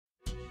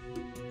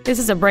This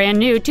is a brand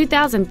new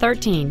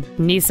 2013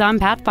 Nissan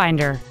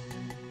Pathfinder.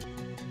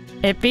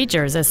 It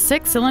features a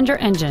 6-cylinder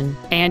engine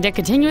and a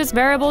continuous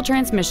variable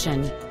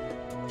transmission.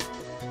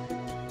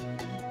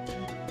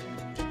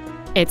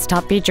 Its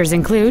top features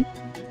include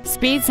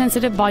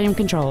speed-sensitive volume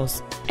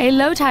controls, a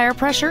low tire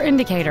pressure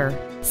indicator,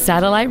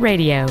 satellite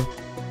radio,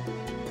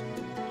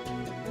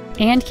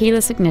 and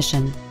keyless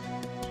ignition.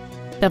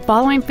 The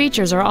following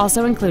features are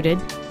also included: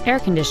 air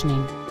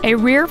conditioning, a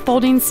rear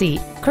folding seat,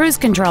 cruise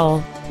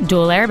control,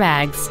 dual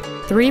airbags,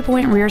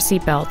 3-point rear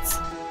seat belts,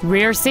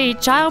 rear seat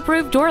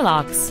child-proof door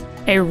locks,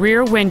 a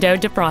rear window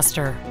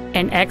defroster,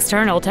 an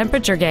external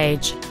temperature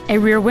gauge, a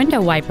rear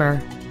window wiper,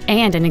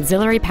 and an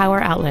auxiliary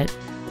power outlet.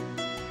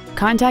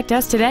 Contact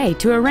us today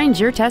to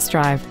arrange your test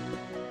drive.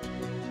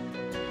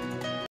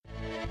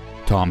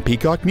 Tom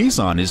Peacock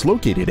Nissan is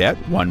located at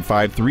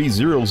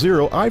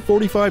 15300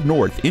 I-45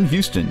 North in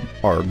Houston.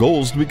 Our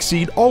goal is to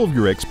exceed all of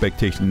your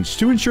expectations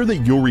to ensure that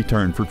you'll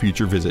return for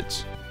future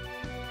visits.